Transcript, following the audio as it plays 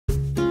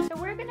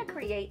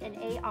create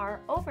an AR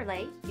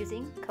overlay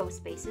using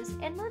CoSpaces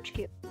and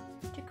MergeCube.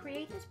 To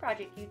create this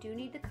project, you do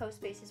need the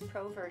CoSpaces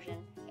Pro version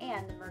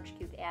and the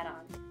MergeCube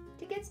add-on.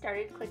 To get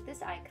started, click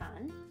this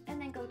icon and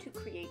then go to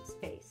Create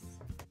Space.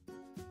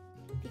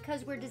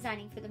 Because we're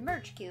designing for the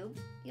MergeCube,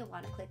 you'll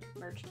want to click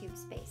MergeCube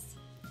Space.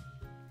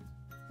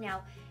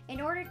 Now,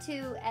 in order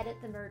to edit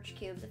the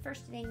MergeCube, the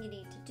first thing you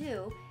need to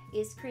do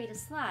is create a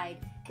slide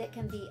that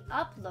can be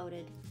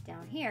uploaded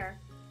down here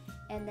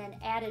and then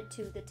added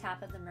to the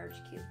top of the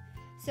MergeCube.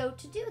 So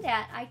to do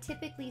that, I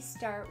typically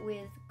start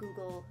with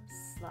Google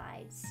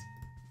Slides.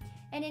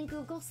 And in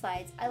Google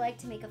Slides, I like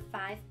to make a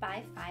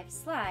 5x5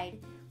 slide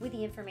with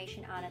the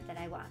information on it that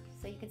I want.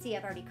 So you can see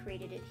I've already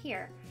created it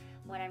here.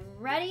 When I'm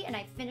ready and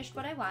I've finished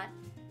what I want,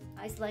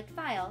 I select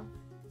File,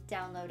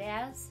 Download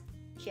as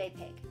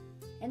JPEG.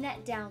 And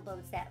that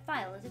downloads that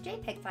file as a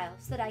JPEG file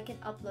so that I can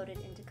upload it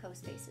into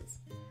CoSpaces.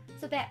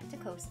 So back to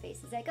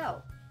CoSpaces I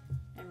go.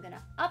 I'm going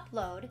to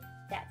upload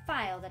that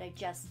file that I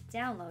just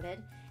downloaded.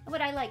 And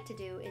what I like to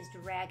do is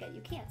drag it. You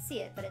can't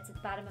see it, but it's at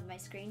the bottom of my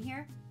screen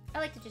here. I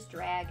like to just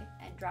drag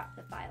and drop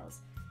the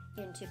files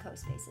into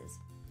CoSpaces.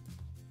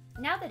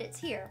 Now that it's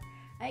here,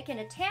 I can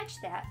attach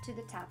that to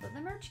the top of the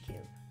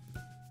MergeCube.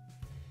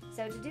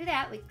 So to do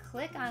that, we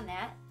click on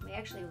that. We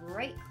actually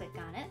right-click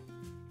on it,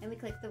 and we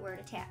click the word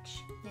Attach.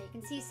 Now you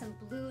can see some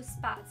blue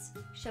spots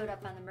showed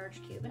up on the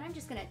MergeCube, and I'm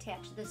just going to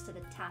attach this to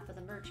the top of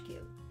the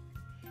MergeCube.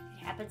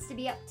 It happens to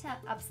be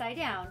upside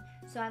down,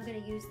 so I'm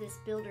going to use this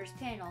Builder's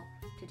panel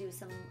to do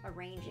some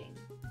arranging.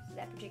 So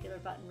that particular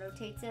button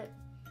rotates it.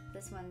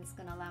 This one's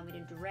going to allow me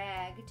to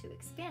drag to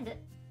expand it,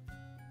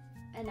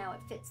 and now it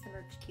fits the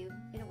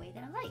MergeCube in a way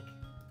that I like.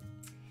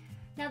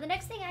 Now the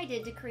next thing I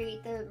did to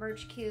create the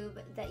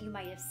MergeCube that you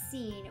might have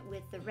seen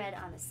with the red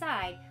on the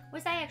side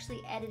was I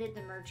actually edited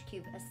the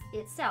MergeCube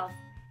itself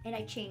and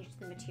I changed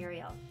the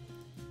material.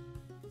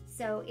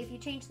 So if you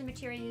change the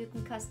material, you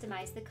can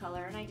customize the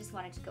color, and I just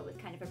wanted to go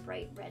with kind of a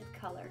bright red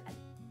color.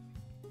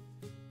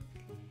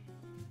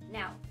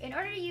 Now, in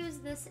order to use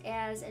this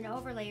as an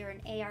overlay or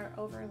an AR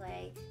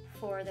overlay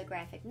for the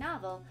graphic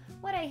novel,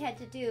 what I had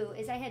to do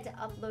is I had to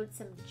upload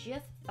some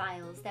GIF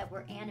files that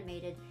were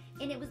animated,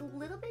 and it was a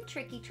little bit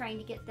tricky trying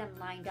to get them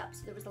lined up.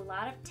 So there was a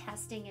lot of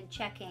testing and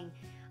checking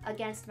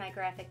against my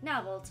graphic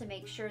novel to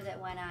make sure that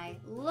when I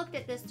looked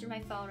at this through my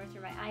phone or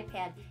through my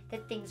iPad,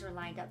 that things were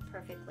lined up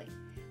perfectly.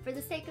 For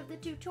the sake of the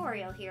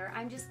tutorial here,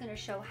 I'm just going to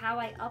show how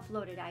I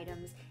uploaded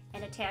items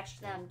and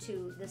attached them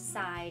to the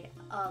side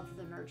of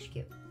the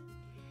MergeCube.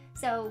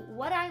 So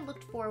what I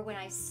looked for when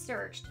I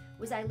searched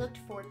was I looked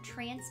for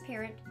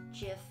transparent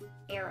GIF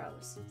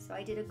arrows. So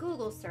I did a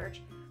Google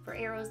search for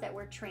arrows that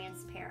were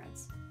transparent.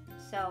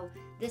 So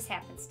this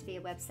happens to be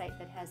a website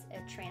that has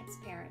a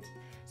transparent.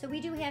 So we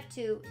do have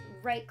to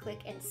right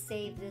click and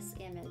save this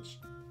image.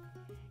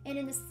 And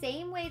in the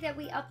same way that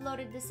we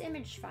uploaded this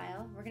image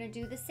file, we're going to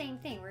do the same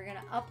thing. We're going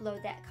to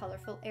upload that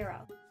colorful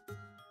arrow.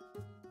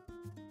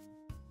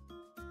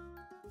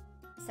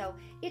 So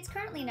it's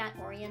currently not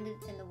oriented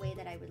in the way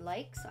that I would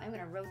like, so I'm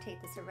going to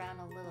rotate this around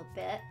a little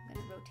bit. I'm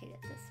going to rotate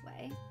it this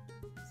way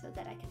so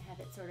that I can have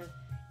it sort of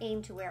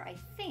aimed to where I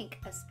think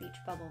a speech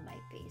bubble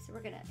might be. So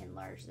we're going to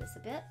enlarge this a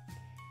bit,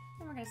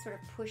 and we're going to sort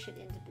of push it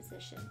into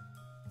position.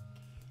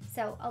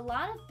 So a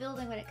lot of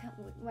building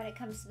when it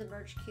comes to the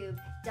MergeCube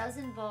does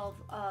involve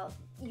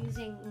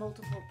using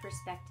multiple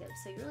perspectives.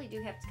 So you really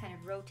do have to kind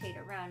of rotate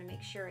around and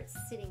make sure it's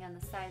sitting on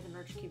the side of the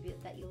MergeCube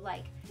that you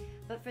like.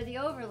 But for the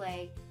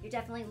overlay, you're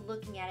definitely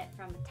looking at it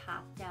from a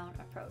top-down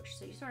approach.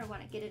 So you sort of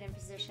want to get it in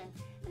position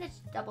and then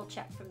double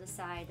check from the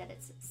side that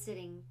it's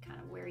sitting kind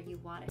of where you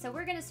want it. So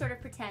we're going to sort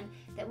of pretend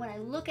that when I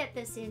look at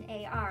this in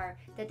AR,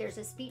 that there's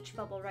a speech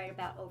bubble right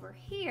about over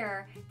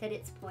here that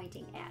it's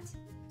pointing at.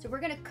 So we're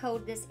going to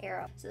code this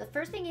arrow. So the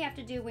first thing you have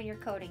to do when you're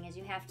coding is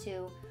you have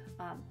to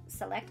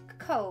select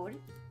code,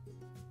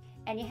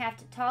 and you have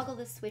to toggle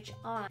the switch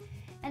on.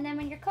 And then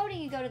when you're coding,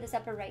 you go to this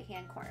upper right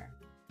hand corner,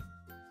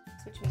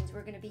 which means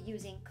we're going to be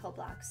using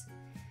CoBlocks.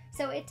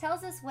 So it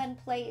tells us when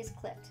play is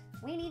clicked.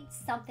 We need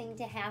something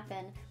to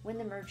happen when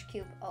the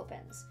MergeCube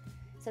opens.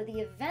 So the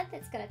event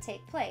that's going to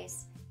take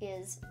place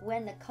is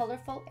when the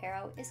colorful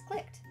arrow is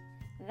clicked.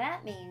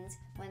 That means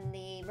when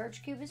the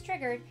MergeCube is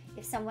triggered,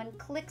 if someone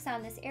clicks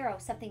on this arrow,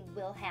 something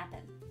will happen.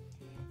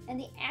 And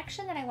the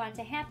action that I want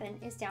to happen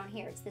is down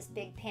here. It's this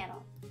big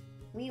panel.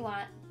 We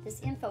want this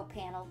info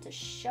panel to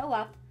show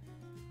up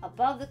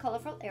above the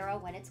colorful arrow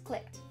when it's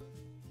clicked.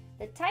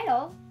 The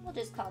title, we'll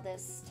just call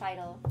this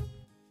title.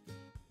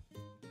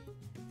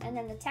 And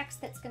then the text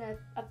that's going to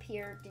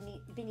appear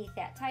beneath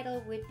that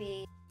title would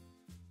be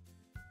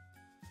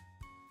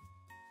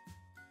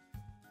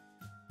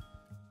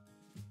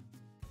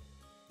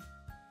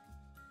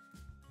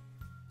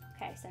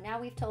Okay, so now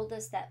we've told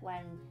us that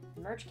when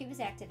the MergeCube is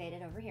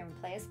activated over here, when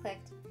play is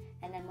clicked,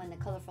 and then when the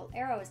colorful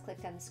arrow is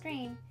clicked on the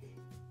screen,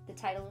 the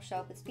title will show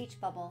up with speech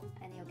bubble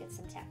and you'll get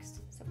some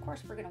text. So of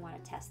course we're going to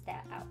want to test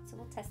that out. So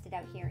we'll test it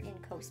out here in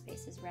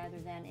CoSpaces rather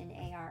than in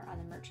AR on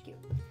the MergeCube.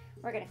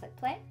 We're going to click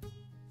play.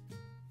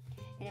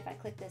 And if I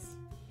click this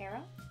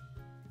arrow,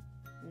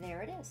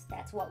 there it is.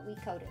 That's what we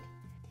coded.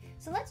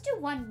 So let's do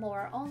one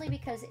more, only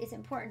because it's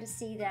important to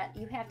see that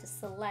you have to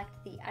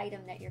select the item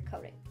that you're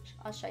coding.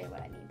 I'll show you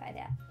what I mean by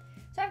that.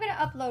 So I'm going to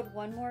upload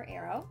one more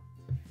arrow.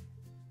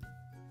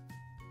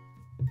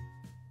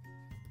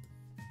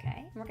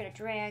 Okay, we're going to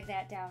drag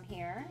that down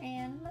here,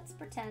 and let's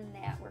pretend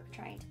that we're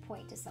trying to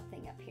point to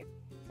something up here.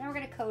 So now we're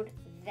going to code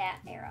that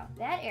arrow.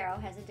 That arrow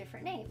has a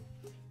different name.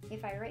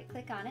 If I right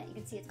click on it, you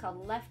can see it's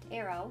called left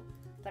arrow,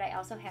 but I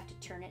also have to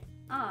turn it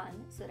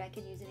on so that I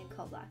can use it in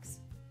code blocks.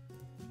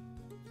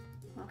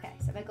 Okay,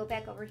 so if I go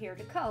back over here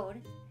to code,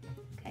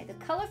 okay, the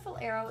colorful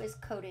arrow is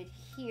coded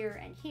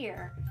here and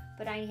here,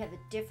 but I have a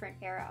different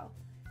arrow.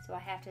 So I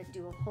have to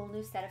do a whole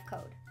new set of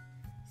code.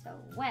 So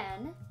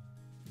when,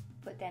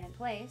 put that in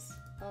place,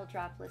 a little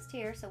drop list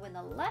here. So when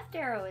the left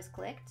arrow is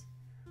clicked,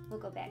 we'll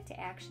go back to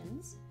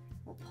actions.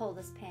 We'll pull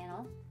this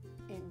panel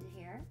into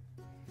here.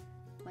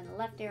 When the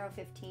left arrow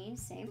 15,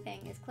 same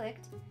thing, is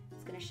clicked,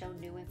 it's going to show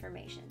new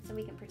information. So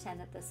we can pretend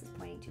that this is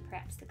pointing to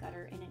perhaps the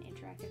gutter in an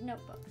interactive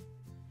notebook.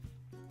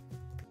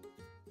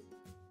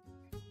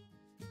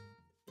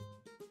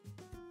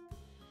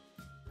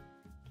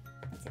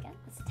 Once again,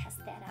 let's test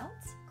that out.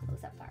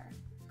 Close up our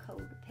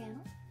code panel,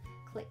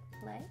 click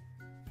play.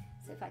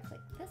 So if I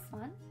click this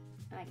one,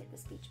 I get the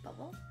speech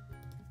bubble.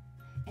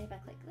 And if I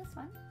click this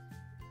one,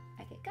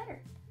 I get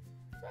gutter.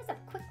 So that's a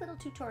quick little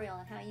tutorial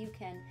on how you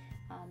can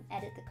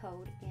edit the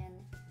code in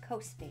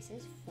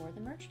CoSpaces for the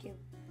Merge Cube.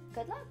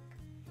 Good luck!